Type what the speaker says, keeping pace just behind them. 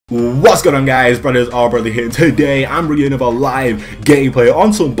What's going on, guys? Braderz, our brother here. Today I'm bringing another live gameplay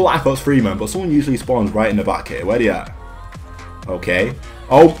on some Black Ops 3, man. But someone usually spawns right in the back here. Where they at? Okay.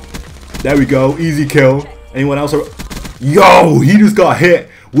 Oh, there we go. Easy kill. Anyone else? Yo, he just got hit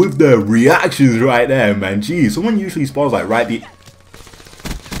with the reactions right there, man. Jeez, someone usually spawns like right.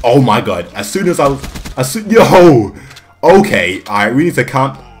 Oh my god! Yo. Okay. All right. We need to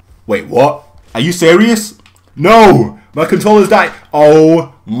camp. Wait, what? Are you serious? No. My controller's died.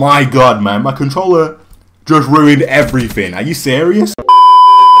 Oh my god, man. My controller just ruined everything. Are you serious?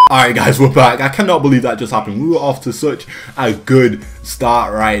 Alright, guys, we're back. I cannot believe that just happened. We were off to such a good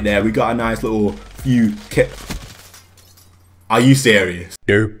start right there. We got a nice little few Are you serious?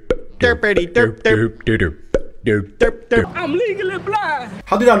 I'm legally blind.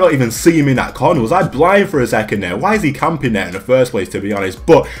 How did I not even see him in that corner? Was I blind for a second there? Why is he camping there in the first place, to be honest?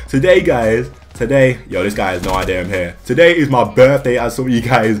 But today, guys, yo, this guy has no idea I'm here. Today is my birthday, as some of you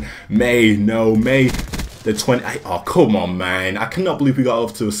guys may know. May the 20th. Oh, come on, man. I cannot believe we got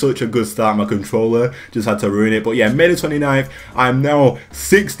off to such a good start. My controller just had to ruin it. But yeah, May the 29th, I'm now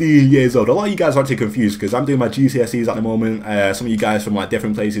 16 years old. A lot of you guys are actually confused because I'm doing my GCSEs at the moment. Some of you guys from like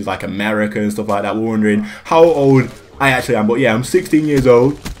different places like America and stuff like that were wondering how old I actually am. But yeah, I'm 16 years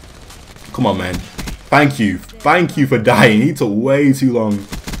old. Come on, man. Thank you. Thank you for dying. He took way too long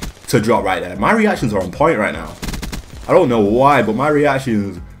to drop right there. My reactions are on point right now. I don't know why, but my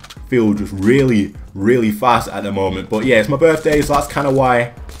reactions feel just really fast at the moment. But yeah, it's my birthday, so that's kind of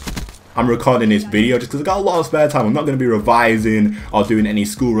why I'm recording this video, just because I got a lot of spare time. I'm not going to be revising or doing any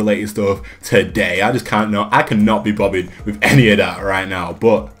school related stuff today. I cannot be bothered with any of that right now.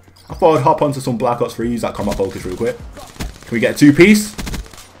 But I thought I'd hop onto some Black Ops 3, use that combat focus real quick. Can we get a two-piece?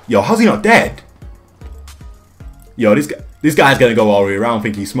 Yo, how's he not dead? Yo, this guy's going to go all the way around,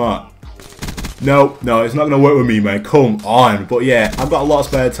 think he's smart. No, it's not going to work with me, man. Come on. But yeah, I've got a lot of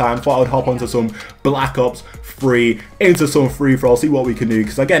spare time. Thought I'd hop onto some Black Ops 3, into some free-for-all, see what we can do.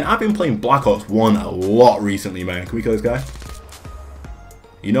 Because again, I've been playing Black Ops 1 a lot recently, man. Can we kill this guy?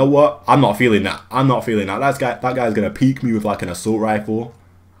 You know what? I'm not feeling that. I'm not feeling that. That guy's going to peek me with like an assault rifle.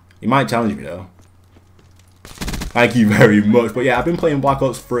 He might challenge me though. Thank you very much. But yeah, I've been playing Black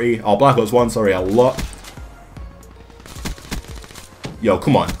Ops 3, or Black Ops 1, sorry, a lot. Yo,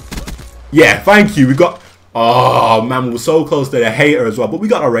 come on. Yeah, thank you. We got... Oh, man, we were so close to the hater as well. But we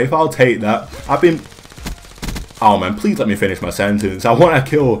got a Wraith. I'll take that. Oh, man, please let me finish my sentence. I want to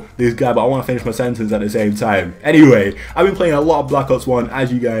kill this guy, but I want to finish my sentence at the same time. Anyway, I've been playing a lot of Black Ops 1,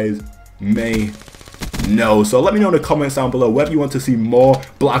 as you guys may know. So let me know in the comments down below whether you want to see more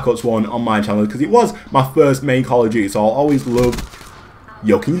Black Ops 1 on my channel, because it was my first main Call of Duty, so I'll always love...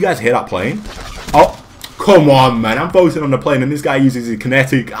 Yo, can you guys hear that plane? Oh, come on, man. I'm focusing on the plane, and this guy uses his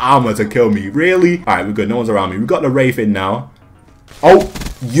kinetic armor to kill me. Really? Alright, we're good. No one's around me. We've got the Wraith in now. Oh,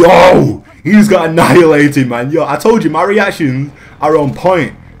 yo! He just got annihilated, man. Yo, I told you, my reactions are on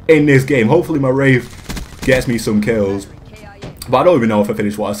point in this game. Hopefully my Wraith gets me some kills. But I don't even know if I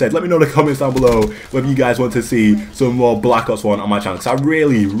finished what I said. Let me know in the comments down below whether you guys want to see some more Black Ops 1 on my channel, because I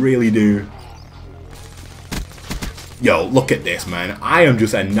really do. Yo, look at this, man. I'm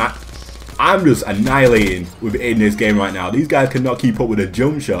just annihilating within this game right now. These guys cannot keep up with the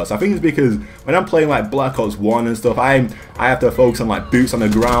jump shots. I think it's because when I'm playing like Black Ops 1 and stuff, I have to focus on like boots on the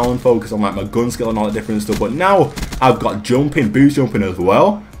ground, focus on like my gun skill and all that different stuff. But now I've got jumping, boost jumping as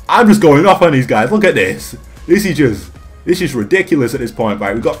well. I'm just going off on these guys. Look at this. This is ridiculous at this point.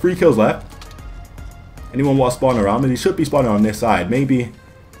 Right, we've got 3 kills left. Anyone want to spawn around me? He should be spawning on this side. Maybe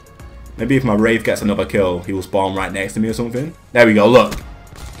if my Wraith gets another kill, he will spawn right next to me or something. There we go, look.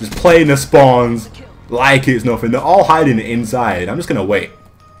 Just playing the spawns like it's nothing. They're all hiding inside. I'm just going to wait.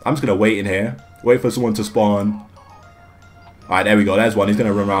 I'm just going to wait in here. Wait for someone to spawn. Alright, there we go. There's one. He's going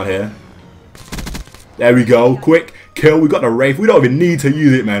to run around here. There we go. Quick kill. We got the Wraith. We don't even need to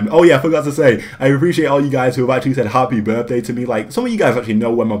use it, man. Oh, yeah, I forgot to say. I appreciate all you guys who have actually said happy birthday to me. Like, some of you guys actually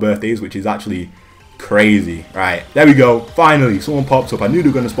know when my birthday is, which is actually crazy. Right, there we go. Finally, someone pops up. I knew they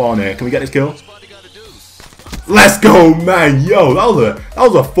were going to spawn here. Can we get this kill? Let's go, man. Yo, that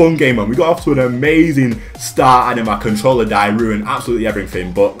was a fun game, man. We got off to an amazing start, and then my controller died, ruined absolutely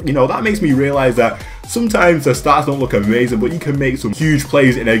everything. But, you know, that makes me realize that sometimes the starts don't look amazing, but you can make some huge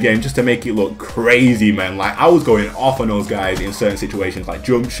plays in a game just to make it look crazy, man. Like, I was going off on those guys in certain situations, like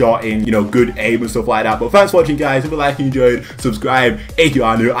jump shotting, you know, good aim and stuff like that. But thanks for watching, guys. If you like and enjoyed, subscribe if you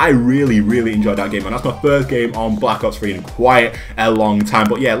are new. I really enjoyed that game, man. That's my first game on Black Ops 3 in quite a long time.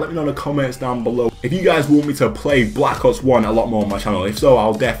 But yeah, let me know in the comments down below if you guys want me to play Black Ops 1 a lot more on my channel. If so,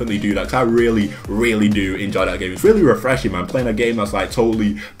 I'll definitely do that, because I really do enjoy that game. It's really refreshing, man, playing a game that's like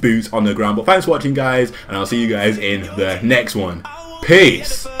totally boots on the ground. But thanks for watching, guys, and I'll see you guys in the next one.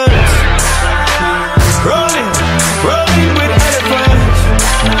 Peace.